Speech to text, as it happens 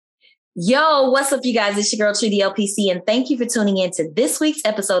Yo, what's up, you guys? It's your girl, Trudy LPC, and thank you for tuning in to this week's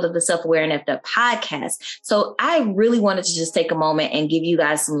episode of the Self-Aware and Effed Up podcast. So I really wanted to just take a moment and give you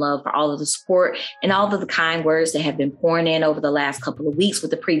guys some love for all of the support and all of the kind words that have been pouring in over the last couple of weeks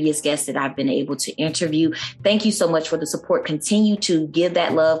with the previous guests that I've been able to interview. Thank you so much for the support. Continue to give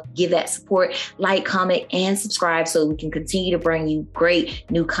that love, give that support, like, comment, and subscribe so we can continue to bring you great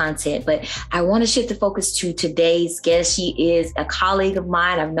new content. But I want to shift the focus to today's guest. She is a colleague of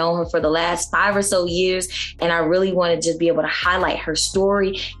mine. I've known her for the last 5 or so years. And I really want to just be able to highlight her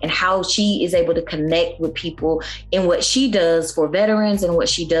story and how she is able to connect with people in what she does for veterans and what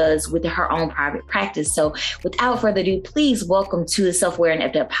she does with her own private practice. So without further ado, please welcome to the Self-Aware and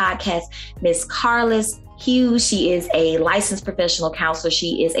Effed Up podcast, Ms. Carlos Hughes. She is a licensed professional counselor.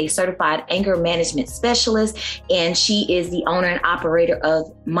 She is a certified anger management specialist, and she is the owner and operator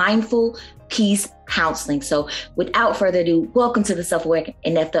of Mindful Peace Counseling. So without further ado, welcome to the Self-Aware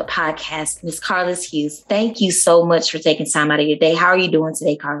and Effed Up podcast, Ms. Carlos Hughes. Thank you so much for taking time out of your day. How are you doing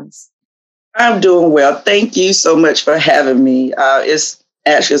today, Carlos? I'm doing well. Thank you so much for having me. It's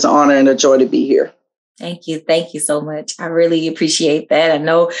actually an honor and a joy to be here. Thank you. Thank you so much. I really appreciate that. I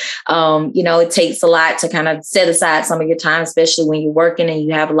know, it takes a lot to kind of set aside some of your time, especially when you're working and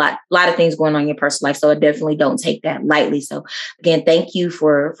you have a lot of things going on in your personal life. So I definitely don't take that lightly. So again, thank you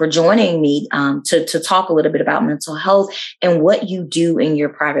for joining me to talk a little bit about mental health and what you do in your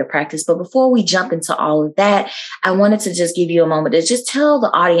private practice. But before we jump into all of that, I wanted to just give you a moment to just tell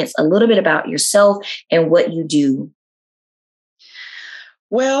the audience a little bit about yourself and what you do.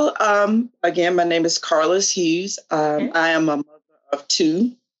 Well, again, my name is Carlos Hughes. I am a mother of 2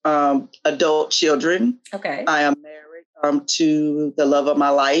 adult children. Okay. I am married to the love of my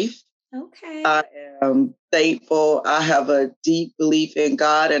life. Okay. I am thankful. I have a deep belief in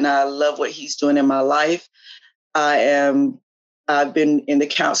God, and I love what He's doing in my life. I've been in the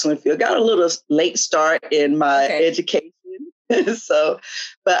counseling field. Got a little late start in my education, but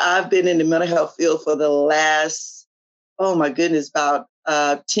I've been in the mental health field for the last, oh my goodness, about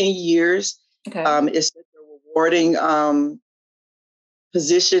 10 years. Okay. It's such a rewarding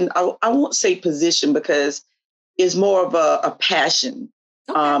position. I won't say position because it's more of a passion.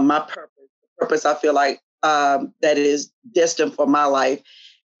 Okay. My purpose, I feel like that is destined for my life.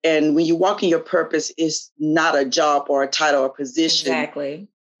 And when you walk in your purpose, it's not a job or a title or position. Exactly.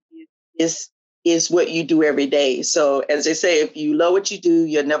 It's what you do every day. So as they say, if you love what you do,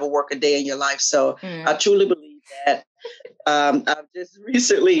 you'll never work a day in your life. So I truly believe that. I've just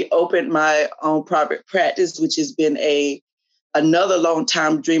recently opened my own private practice, which has been another long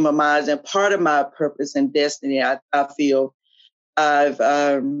time dream of mine and part of my purpose and destiny. I feel I've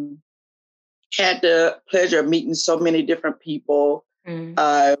had the pleasure of meeting so many different people.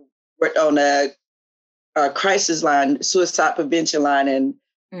 I worked on a crisis line, suicide prevention line, and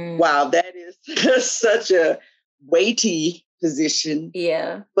wow, that is such a weighty position.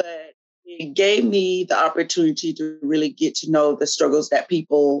 Yeah, but it gave me the opportunity to really get to know the struggles that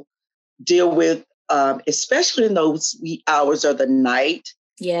people deal with, especially in those wee hours of the night.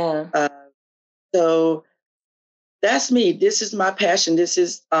 Yeah. So that's me. This is my passion. This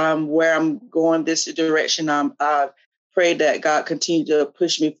is where I'm going. This is the direction I pray that God continue to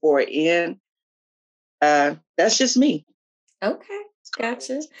push me forward in. That's just me. Okay,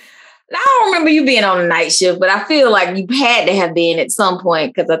 gotcha. I don't remember you being on a night shift, but I feel like you had to have been at some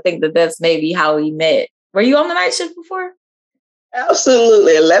point because I think that's maybe how we met. Were you on the night shift before?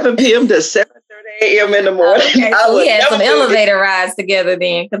 Absolutely. 11 p.m. to 7:30 a.m. in the morning. Okay, so we had some elevator rides together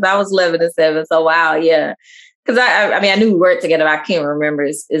then because I was 11 to 7. So, wow, yeah. Because I knew we worked together. But I can't remember.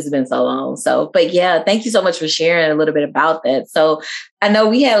 It's been so long. So, but yeah, thank you so much for sharing a little bit about that. So I know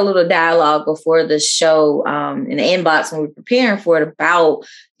we had a little dialogue before the show in the inbox when we were preparing for it about,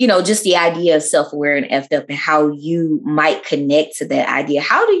 just the idea of self-aware and effed up and how you might connect to that idea.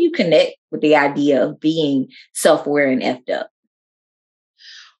 How do you connect with the idea of being self-aware and effed up?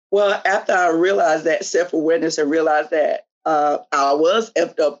 Well, after I realized that self-awareness and realized that I was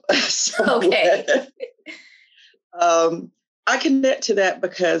effed up somewhere. Okay. I connect to that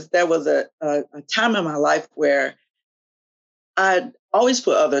because there was a time in my life where I always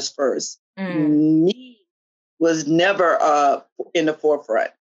put others first. Me was never in the forefront.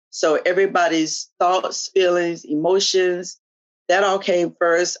 So everybody's thoughts, feelings, emotions, that all came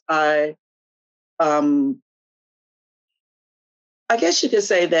first. I guess you could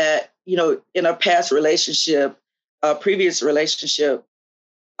say that, in a past relationship, a previous relationship,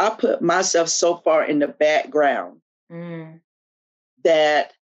 I put myself so far in the background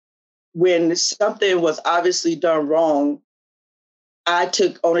that when something was obviously done wrong, I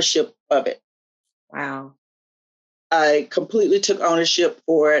took ownership of it. Wow. I completely took ownership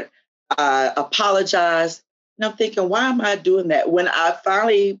for it. I apologized. And I'm thinking, why am I doing that? When I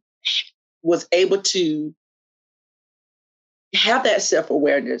finally was able to have that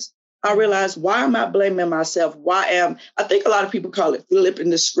self-awareness, I realized, why am I blaming myself? I think a lot of people call it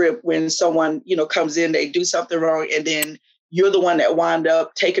flipping the script when someone, comes in, they do something wrong, and then you're the one that wind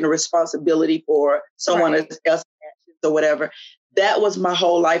up taking the responsibility for someone else's actions or whatever. That was my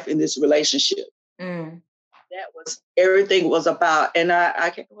whole life in this relationship. That was everything was about. And I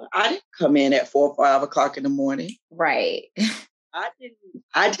didn't come in at 4 or 5 o'clock in the morning. Right.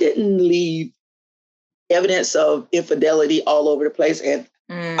 I didn't leave evidence of infidelity all over the place. And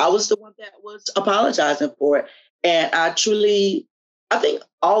I was the one that was apologizing for it. And I think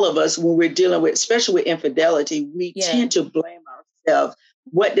all of us, when we're dealing with, especially with infidelity, we tend to blame ourselves.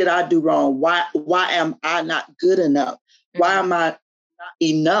 What did I do wrong? Why am I not good enough? Why am I not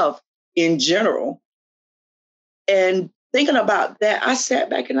enough in general? And thinking about that, I sat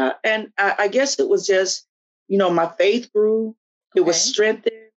back and I guess it was just, my faith grew. It was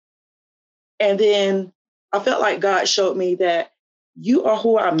strengthened. And then I felt like God showed me that you are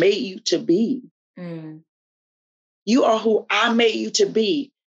who I made you to be. You are who I made you to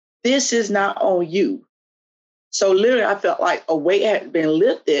be. This is not on you. So literally, I felt like a weight had been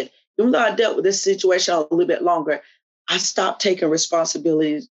lifted. Even though I dealt with this situation a little bit longer, I stopped taking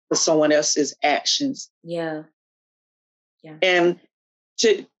responsibility for someone else's actions. Yeah. And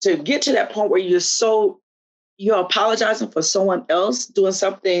to get to that point where you're apologizing for someone else doing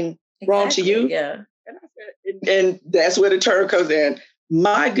something wrong to you. Yeah. And that's where the term comes in.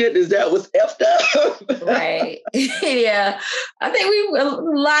 My goodness, that was effed up. Right. Yeah. I think a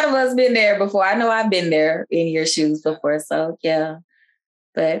lot of us been there before. I know I've been there in your shoes before. So yeah.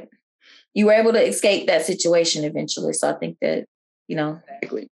 But you were able to escape that situation eventually. So I think that,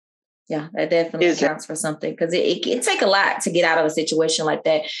 Exactly. Yeah, that definitely counts for something, because it take a lot to get out of a situation like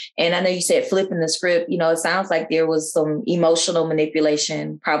that. And I know you said flipping the script, it sounds like there was some emotional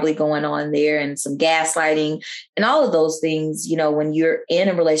manipulation probably going on there, and some gaslighting and all of those things, when you're in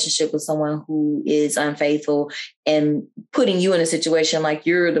a relationship with someone who is unfaithful and putting you in a situation like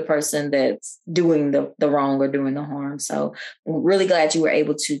you're the person that's doing the wrong or doing the harm. So I'm really glad you were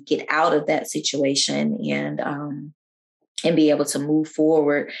able to get out of that situation and be able to move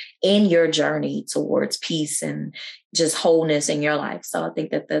forward in your journey towards peace and just wholeness in your life. So I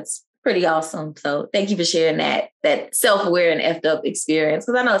think that that's pretty awesome. So thank you for sharing that self-aware and effed up experience,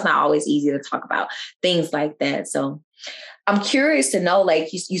 because I know it's not always easy to talk about things like that. So I'm curious to know, like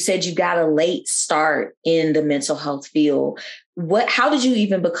you said, you got a late start in the mental health field. How did you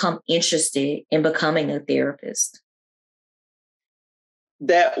even become interested in becoming a therapist?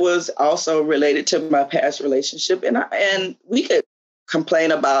 That was also related to my past relationship. And we could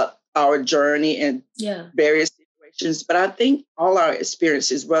complain about our journey in various situations, but I think all our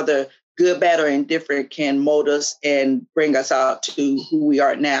experiences, whether good, bad, or indifferent, can mold us and bring us out to who we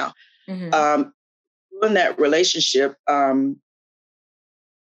are now. In that relationship, the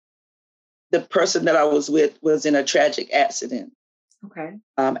person that I was with was in a tragic accident. Okay.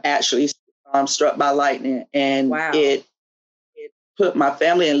 Actually struck by lightning. And wow. It put my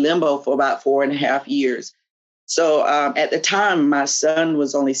family in limbo for about 4.5 years. So at the time, my son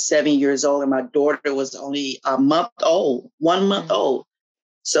was only 7 years old and my daughter was only 1 month old.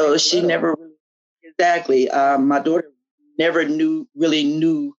 So she never exactly. My daughter never really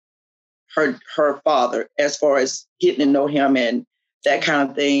knew her father, as far as getting to know him and that kind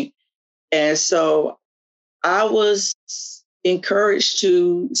of thing. And so I was encouraged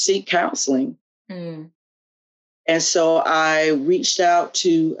to seek counseling. And so I reached out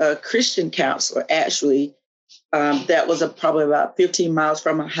to a Christian counselor, actually, that was probably about 15 miles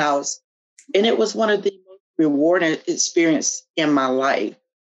from my house. And it was one of the most rewarding experiences in my life.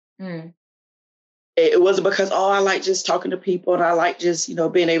 It wasn't because, I like just talking to people and I like just,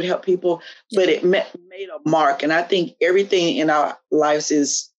 being able to help people, but it made a mark. And I think everything in our lives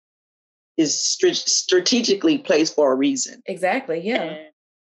is strategically placed for a reason. Exactly, yeah.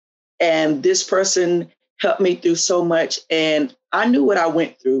 And this person helped me through so much. And I knew what I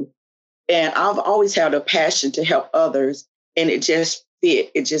went through. And I've always had a passion to help others. And it just fit.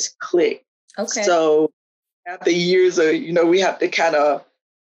 It just clicked. Okay. So after years of, we have to kind of,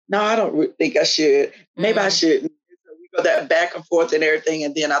 no, I don't think I should. Maybe I shouldn't. We go that back and forth and everything.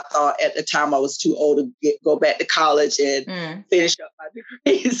 And then I thought at the time I was too old to go back to college and finish up my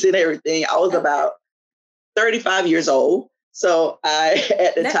degrees and everything. I was about 35 years old. So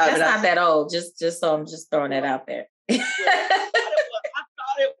at the time, that's not that old. Just so I'm just throwing that out there. I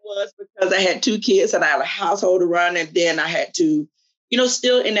thought it was because I had 2 kids and I had a household to run, and then I had to,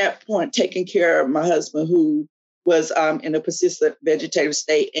 still in that point taking care of my husband, who was in a persistent vegetative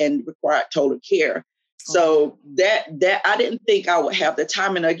state and required total care. So that I didn't think I would have the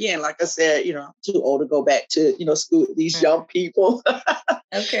time. And again, like I said, I'm too old to go back to, school with these young people.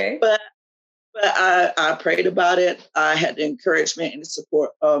 Okay. But I prayed about it. I had the encouragement and the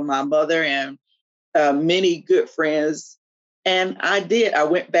support of my mother and many good friends. And I did. I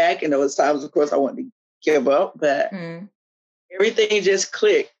went back, and there was times, of course, I wanted to give up, but everything just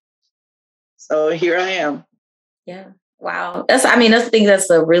clicked. So here I am. Yeah. Wow. I think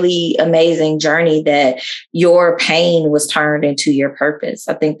that's a really amazing journey, that your pain was turned into your purpose.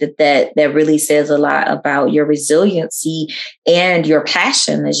 I think that really says a lot about your resiliency and your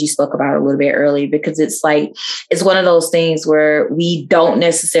passion, as you spoke about a little bit earlier, because it's one of those things where we don't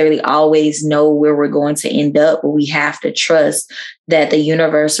necessarily always know where we're going to end up, but we have to trust that the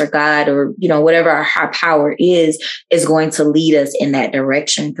universe or God or, whatever our high power is going to lead us in that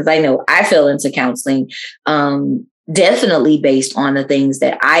direction. Because I know I fell into counseling, definitely based on the things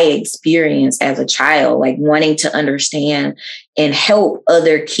that I experienced as a child, like wanting to understand and help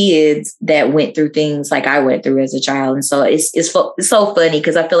other kids that went through things like I went through as a child. And so it's so funny,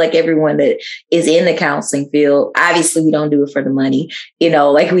 because I feel like everyone that is in the counseling field, obviously we don't do it for the money, we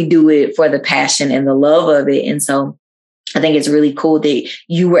do it for the passion and the love of it. And so I think it's really cool that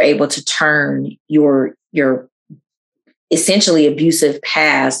you were able to turn your essentially abusive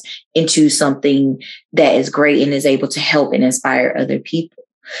past into something that is great and is able to help and inspire other people.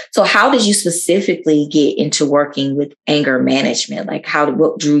 So how did you specifically get into working with anger management?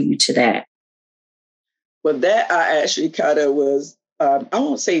 What drew you to that? Well, that I actually kind of was, I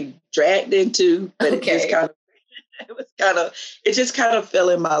won't say dragged into, but it just kind of fell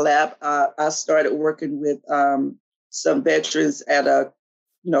in my lap. I started working with some veterans at a,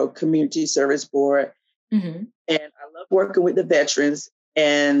 community service board. Mm-hmm. And I love working with the veterans.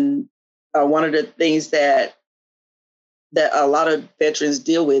 And one of the things that a lot of veterans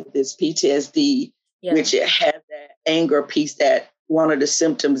deal with is PTSD, which it has that anger piece, that one of the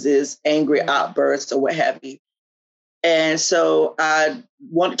symptoms is angry outbursts or what have you. And so I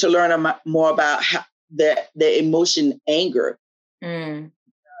wanted to learn more about how the emotion anger. And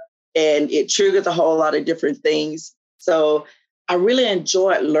it triggers a whole lot of different things. So I really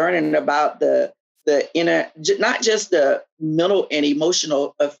enjoyed learning about the inner, not just the mental and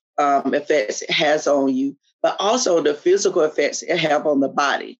emotional effects it has on you, but also the physical effects it have on the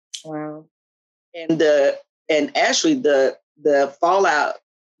body. Wow. And actually the fallout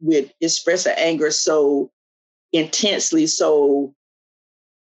with expressing anger so intensely, so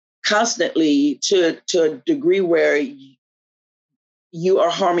constantly, to a degree where you are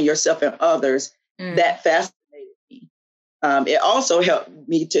harming yourself and others, that fascinated me. It also helped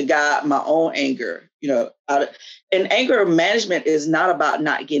me to guide my own anger. And anger management is not about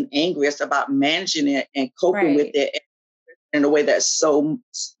not getting angry. It's about managing it and coping with it in a way that's so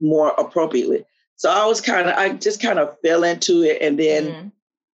more appropriately. So I just kind of fell into it and then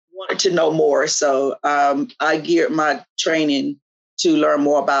wanted to know more. So I geared my training to learn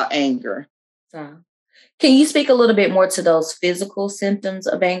more about anger. Can you speak a little bit more to those physical symptoms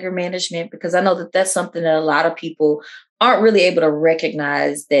of anger management? Because I know that that's something that a lot of people aren't really able to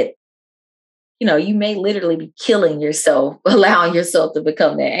recognize, that, you may literally be killing yourself, allowing yourself to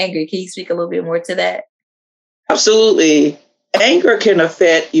become that angry. Can you speak a little bit more to that? Absolutely. Anger can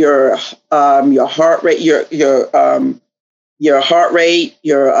affect your heart rate, your heart rate,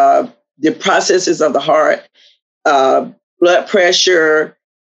 the processes of the heart, blood pressure.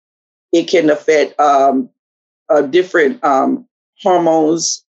 It can affect different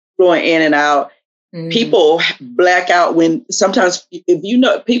hormones flowing in and out. People black out when sometimes,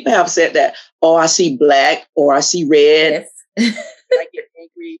 if people have said that, oh, I see black or I see red. Yes. I get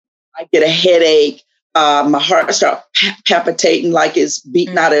angry. I get a headache. My heart starts palpitating like it's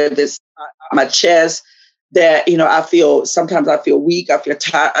beating out of my chest. That, sometimes I feel weak. I feel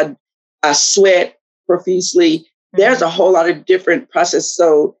tired. I sweat profusely. There's a whole lot of different processes.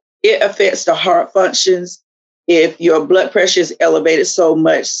 So it affects the heart functions. If your blood pressure is elevated so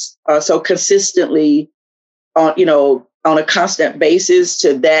much, so consistently on a constant basis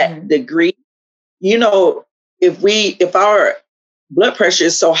to that degree, if our blood pressure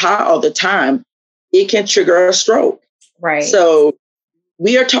is so high all the time, it can trigger a stroke. Right. So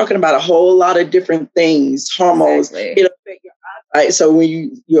we are talking about a whole lot of different things, hormones. Exactly. It affects your eyesight. So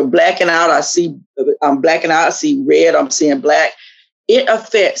when you're blacking out, I'm blacking out, I see red, I'm seeing black. It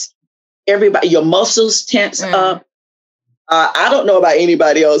affects everybody. Your muscles tense up. I don't know about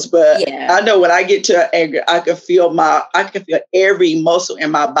anybody else, but I know when I get to anger, I can feel every muscle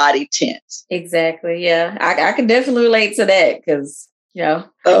in my body tense. Exactly. Yeah. I can definitely relate to that, because Yeah.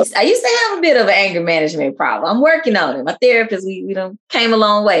 I used to have a bit of an anger management problem. I'm working on it. My therapist, we done came a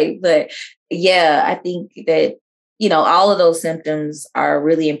long way. But yeah, I think that, all of those symptoms are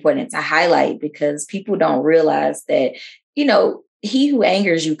really important to highlight because people don't realize that, he who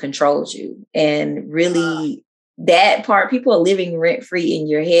angers you controls you. And really that part, people are living rent free in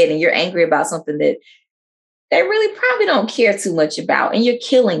your head and you're angry about something that they really probably don't care too much about. And you're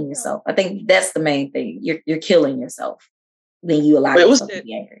killing yourself. I think that's the main thing. You're killing yourself when you allow yourself to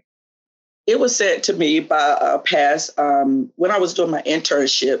be angry. It was said to me by a past, when I was doing my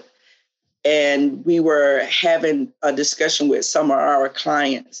internship, and we were having a discussion with some of our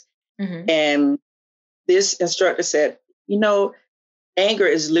clients. Mm-hmm. And this instructor said, anger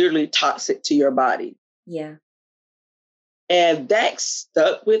is literally toxic to your body. Yeah. And that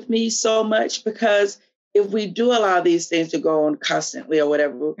stuck with me so much because if we do allow these things to go on constantly or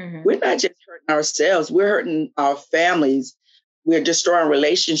whatever, mm-hmm. we're not just hurting ourselves, we're hurting our families. We're destroying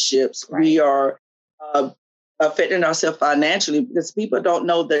relationships. Right. We are affecting ourselves financially because people don't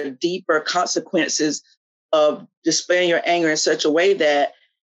know the deeper consequences of displaying your anger in such a way that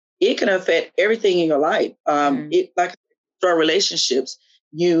it can affect everything in your life. It like destroy relationships.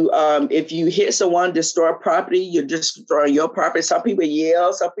 You, if you hit someone, destroy property, you're destroying your property. Some people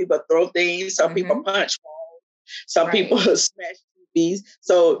yell, some people throw things, some people punch walls, some people smash TVs.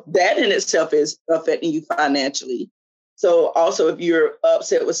 So that in itself is affecting you financially. So also, if you're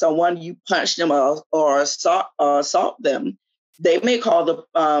upset with someone, you punch them or assault them, they may call the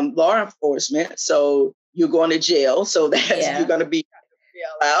law enforcement. So you're going to jail. So that's you're going to be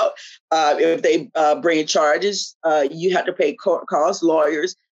jail out. If they bring charges, you have to pay court costs,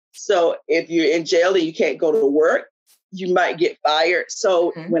 lawyers. So if you're in jail and you can't go to work, you might get fired.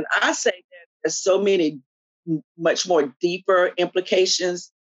 So when I say that, there's so many much more deeper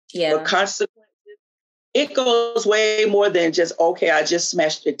implications or consequences. It goes way more than just, okay, I just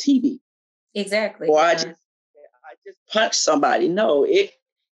smashed the TV. Exactly. Or I just punched somebody. No, it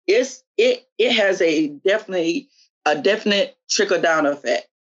has a definite trickle-down effect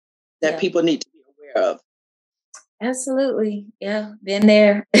that people need to be aware of. Absolutely. Yeah. Been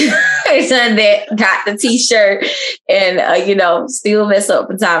there. Done that. Got the t-shirt and, still mess up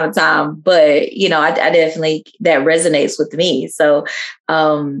from time to time. But, I definitely, that resonates with me. So,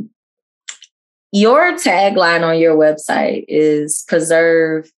 your tagline on your website is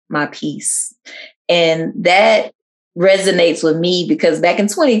preserve my peace. And that resonates with me because back in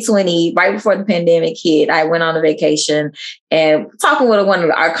 2020, right before the pandemic hit, I went on a vacation and talking with one of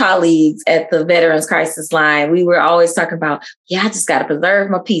our colleagues at the Veterans Crisis Line, we were always talking about, I just got to preserve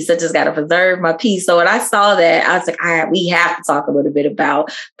my peace. I just got to preserve my peace. So when I saw that, I was like, we have to talk a little bit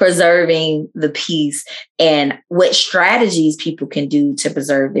about preserving the peace and what strategies people can do to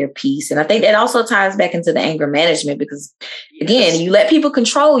preserve their peace. And I think that also ties back into the anger management because, again, you let people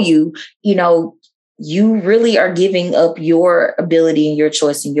control you, you really are giving up your ability and your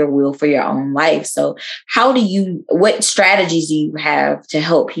choice and your will for your own life. So what strategies do you have to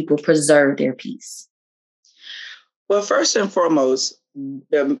help people preserve their peace? Well, first and foremost,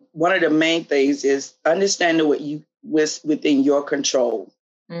 one of the main things is understanding what's within your control.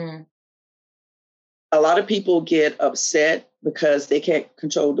 Mm. A lot of people get upset because they can't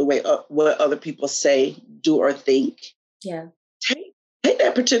control the way what other people say, do, or think. Yeah. Take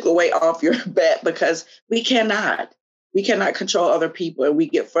that particular weight off your back because we cannot control other people, and we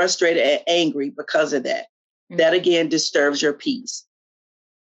get frustrated and angry because of that. Mm-hmm. That again disturbs your peace.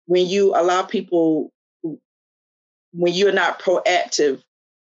 When you allow people, when you're not proactive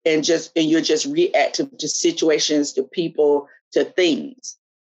and you're just reactive to situations, to people, to things.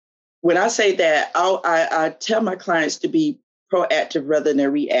 When I say that, I tell my clients to be proactive rather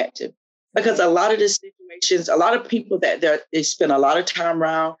than reactive. Because a lot of the situations, a lot of people that they spend a lot of time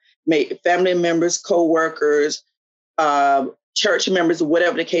around, family members, co-workers, church members,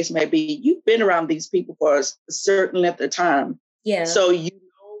 whatever the case may be, you've been around these people for a certain length of time. Yeah. So you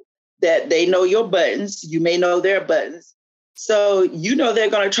know that they know your buttons. You may know their buttons. So they're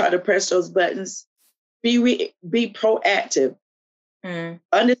going to try to press those buttons. Be proactive.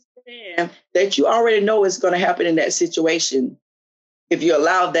 Understand that you already know what's going to happen in that situation. If you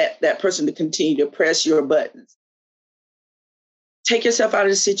allow that person to continue to press your buttons, take yourself out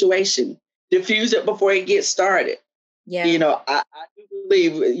of the situation, diffuse it before it gets started. Yeah. I do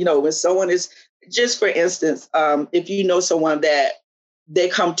believe, when someone is, just for instance, if you know someone that they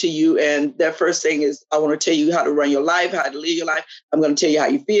come to you and their first thing is, I want to tell you how to run your life, how to live your life. I'm going to tell you how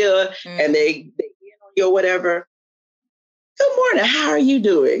you feel. And they in on you or whatever. Good morning. How are you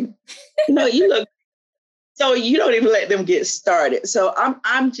doing? You look. So you don't even let them get started. So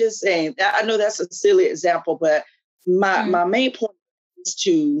I'm just saying, I know that's a silly example, but my main point is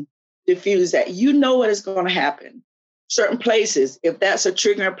to diffuse that. You know what is going to happen. Certain places, if that's a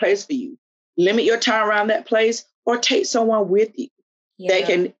triggering place for you, limit your time around that place or take someone with you that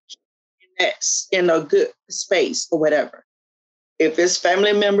can in a good space or whatever. If it's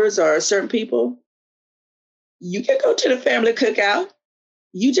family members or certain people, you can go to the family cookout.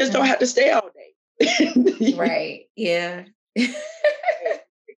 You just don't have to stay all day. Right. Yeah.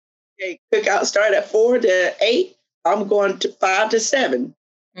 Okay, cookout start at 4 to 8. I'm going to 5 to 7.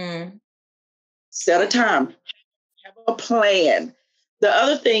 Set a time. Have a plan. The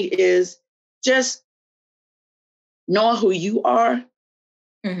other thing is just knowing who you are.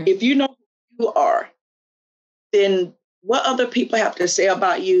 If you know who you are, then what other people have to say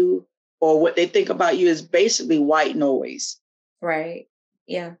about you or what they think about you is basically white noise. Right.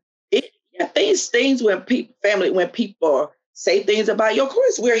 Yeah. Things when people say things about you, of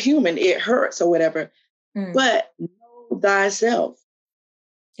course, we're human. It hurts or whatever. But know thyself.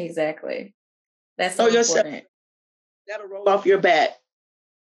 Exactly. That's so important. That'll roll off your back.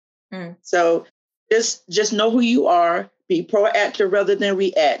 So just know who you are. Be proactive rather than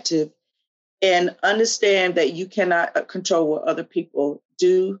reactive. And understand that you cannot control what other people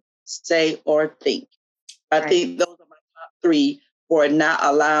do, say, or think. I think those are my top 3 for not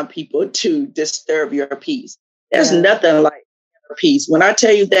allowing people to disturb your peace. There's nothing like peace. When I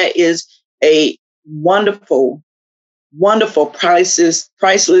tell you that is a wonderful, wonderful, priceless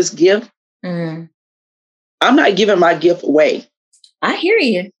gift, I'm not giving my gift away. I hear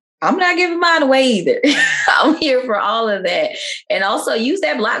you. I'm not giving mine away either. I'm here for all of that. And also use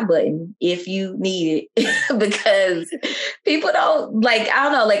that block button if you need it because people don't I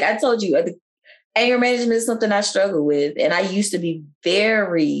don't know, like I told you, anger management is something I struggle with. And I used to be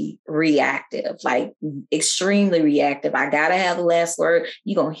very reactive, like extremely reactive. I got to have the last word.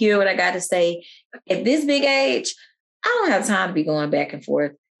 You're going to hear what I got to say. At this big age, I don't have time to be going back and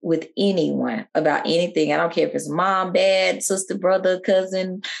forth with anyone about anything. I don't care if it's mom, dad, sister, brother,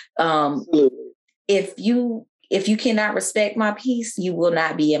 cousin. If you cannot respect my peace, you will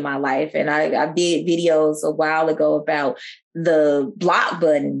not be in my life. And I did videos a while ago about the block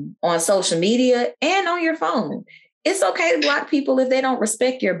button on social media and on your phone. It's okay to block people if they don't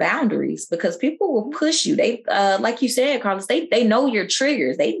respect your boundaries because people will push you. They, like you said, Carlos, they know your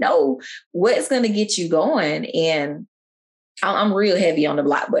triggers. They know what's going to get you going. And I'm real heavy on the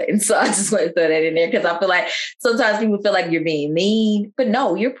block button. So I just want to throw that in there because I feel like sometimes people feel like you're being mean, but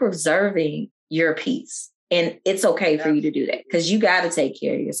no, you're preserving your peace. And it's okay for you to do that because you got to take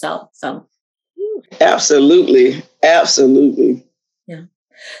care of yourself. So, absolutely. Absolutely. Yeah.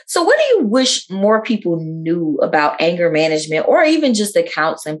 So what do you wish more people knew about anger management or even just the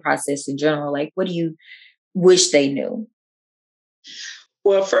counseling process in general? Like, what do you wish they knew?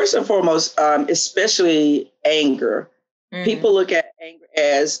 Well, first and foremost, especially anger. People look at anger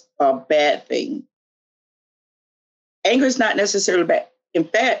as a bad thing. Anger is not necessarily bad. In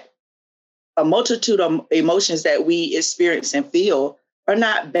fact, a multitude of emotions that we experience and feel are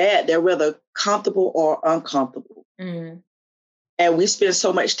not bad. They're whether comfortable or uncomfortable. And we spend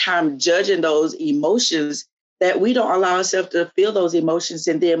so much time judging those emotions that we don't allow ourselves to feel those emotions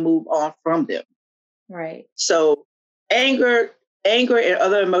and then move on from them. Right. So anger and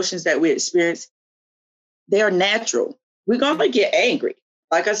other emotions that we experience, they are natural. We're going to get angry.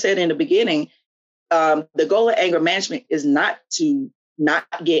 Like I said in the beginning, the goal of anger management is not to not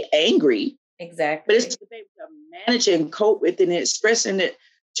get angry. Exactly. But it's to be able to manage and cope with it and expressing it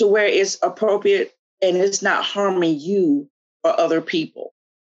to where it's appropriate and it's not harming you or other people.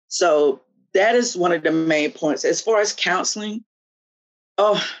 So that is one of the main points. As far as counseling,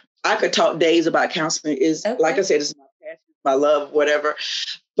 I could talk days about counseling. Like I said, it's my passion, my love, whatever.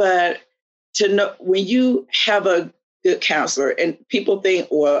 But to know when you have a good counselor and people think,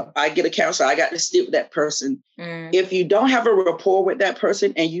 well, I get a counselor, I got to stick with that person. If you don't have a rapport with that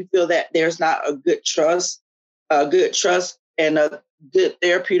person and you feel that there's not a good trust and a good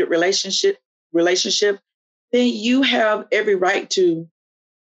therapeutic relationship, then you have every right to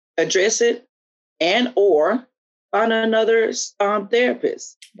address it and or find another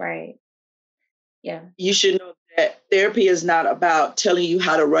therapist. Right. Yeah. You should know that therapy is not about telling you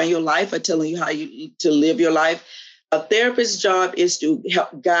how to run your life or telling you how to live your life. A therapist's job is to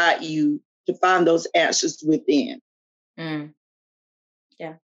help guide you to find those answers within.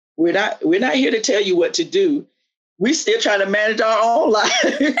 Yeah. We're not here to tell you what to do. We're still trying to manage our own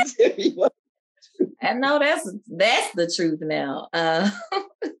lives. I know that's the truth now.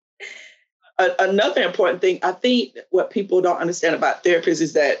 Another important thing, I think what people don't understand about therapists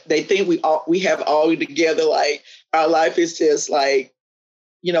is that they think we have all together. Like our life is just like,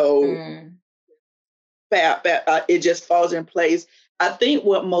 it just falls in place. I think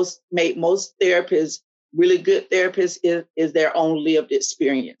what make most therapists really good therapists is their own lived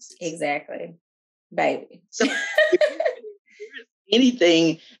experience. Exactly. Baby. So if there's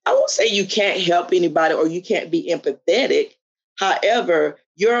anything, I won't say you can't help anybody or you can't be empathetic. However,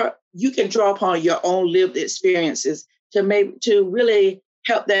 you can draw upon your own lived experiences to really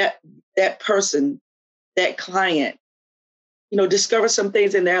help that person, that client, discover some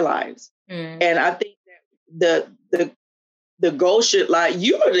things in their lives. And I think that the goal should lie,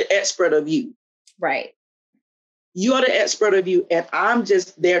 you are the expert of you. Right. You are the expert of you. And I'm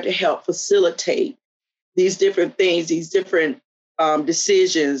just there to help facilitate these different things, these different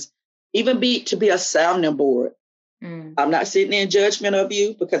decisions, even to be a sounding board. I'm not sitting in judgment of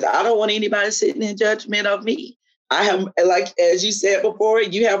you because I don't want anybody sitting in judgment of me. I have, like, as you said before,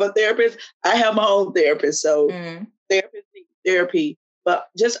 you have a therapist. I have my own therapist. So therapist needs therapy, but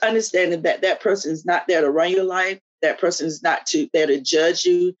just understanding that person is not there to run your life. That person is not there to judge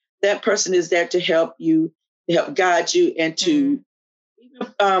you. That person is there to help you, to help guide you, and to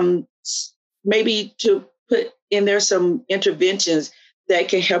maybe to put in there some interventions that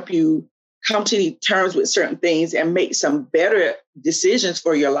can help you come to terms with certain things and make some better decisions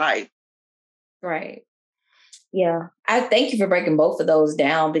for your life. Right. Yeah. I thank you for breaking both of those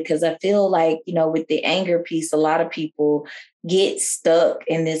down, because I feel like, with the anger piece, a lot of people get stuck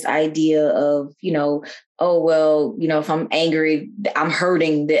in this idea of, oh, well, if I'm angry, I'm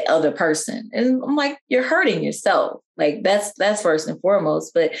hurting the other person. And I'm like, you're hurting yourself. Like that's first and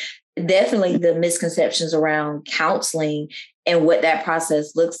foremost, but definitely the misconceptions around counseling and what that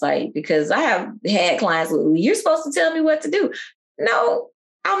process looks like, because I have had clients with, you're supposed to tell me what to do. No,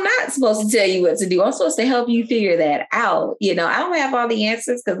 I'm not supposed to tell you what to do. I'm supposed to help you figure that out. I don't have all the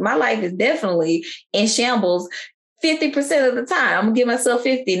answers because my life is definitely in shambles 50% of the time. I'm going to give myself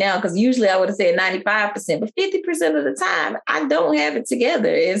 50 now, because usually I would have said 95%, but 50% of the time I don't have it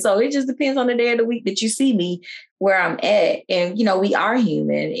together. And so it just depends on the day of the week that you see me where I'm at. And, we are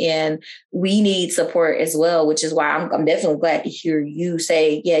human and we need support as well, which is why I'm definitely glad to hear you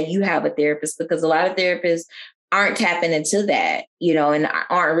say, yeah, you have a therapist, because a lot of therapists aren't tapping into that, and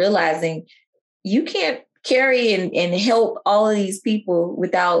aren't realizing you can't carry and help all of these people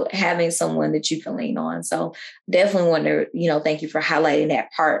without having someone that you can lean on. So definitely want to, thank you for highlighting that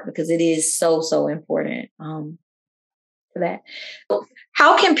part, because it is so, so important for that.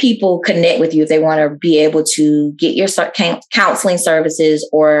 How can people connect with you if they want to be able to get your counseling services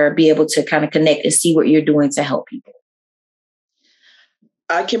or be able to kind of connect and see what you're doing to help people?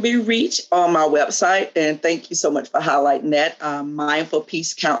 I can be reached on my website, and thank you so much for highlighting that,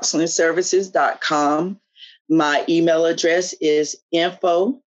 mindfulpeacecounselingservices.com. My email address is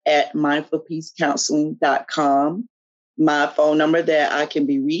info@mindfulpeacecounseling.com. My phone number that I can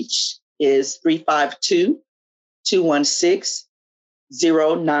be reached is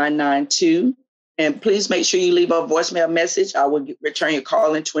 352-216-0992. And please make sure you leave a voicemail message. I will return your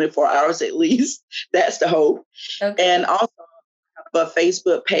call in 24 hours at least. That's the hope. Okay. And also, a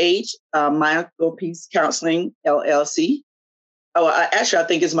Facebook page, Mindful Peace Counseling LLC. Actually, I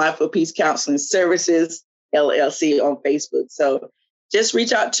think it's Mindful Peace Counseling Services LLC on Facebook. So just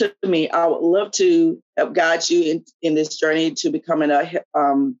reach out to me. I would love to help guide you in this journey to becoming a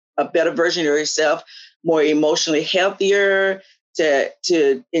better version of yourself, more emotionally healthier,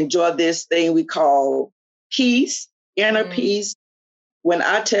 to enjoy this thing we call peace, inner peace. When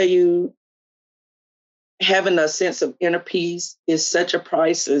I tell you, having a sense of inner peace is such a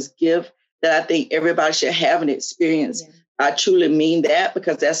priceless gift that I think everybody should have an experience. Yeah. I truly mean that,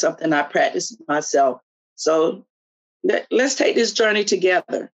 because that's something I practice myself. So let's take this journey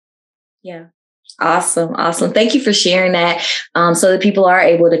together. Yeah. Awesome. Thank you for sharing that, so that people are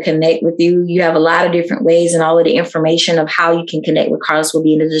able to connect with you. You have a lot of different ways, and all of the information of how you can connect with Carlos will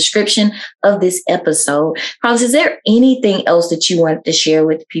be in the description of this episode. Carlos, is there anything else that you want to share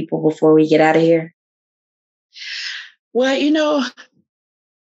with people before we get out of here? Well,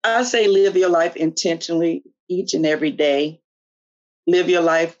 I say live your life intentionally each and every day. Live your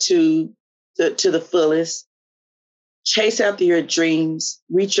life to the fullest. Chase after your dreams.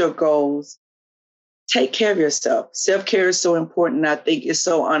 Reach your goals. Take care of yourself. Self-care is so important. I think it's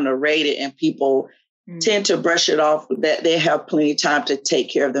so underrated, and people tend to brush it off that they have plenty of time to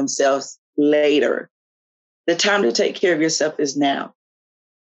take care of themselves later. The time to take care of yourself is now.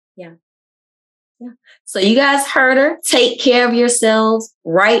 Yeah. So you guys heard her. Take care of yourselves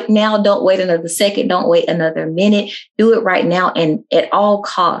right now. Don't wait another second. Don't wait another minute. Do it right now. And at all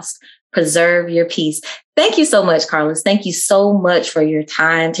costs, preserve your peace. Thank you so much, Carlos. Thank you so much for your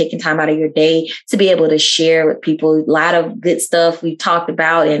time, taking time out of your day to be able to share with people a lot of good stuff we talked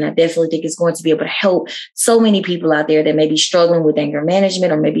about. And I definitely think it's going to be able to help so many people out there that may be struggling with anger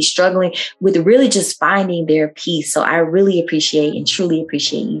management or maybe struggling with really just finding their peace. So I really appreciate and truly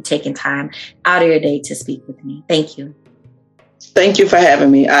appreciate you taking time out of your day to speak with me. Thank you. Thank you for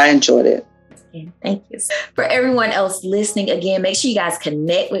having me. I enjoyed it. Thank you. For everyone else listening, again, make sure you guys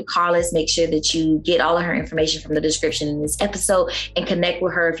connect with Carlos. Make sure that you get all of her information from the description in this episode and connect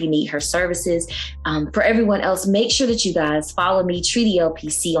with her if you need her services. For everyone else, make sure that you guys follow me, Tree the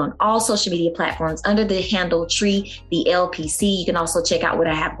LPC, on all social media platforms under the handle Tree the LPC. You can also check out what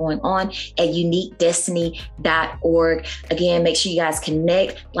I have going on at uniquedestiny.org. Again, make sure you guys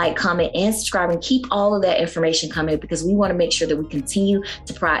connect, like, comment, and subscribe, and keep all of that information coming because we want to make sure that we continue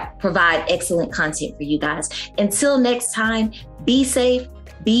to provide excellent content for you guys. Until next time, be safe,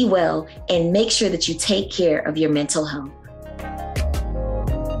 be well, and make sure that you take care of your mental health.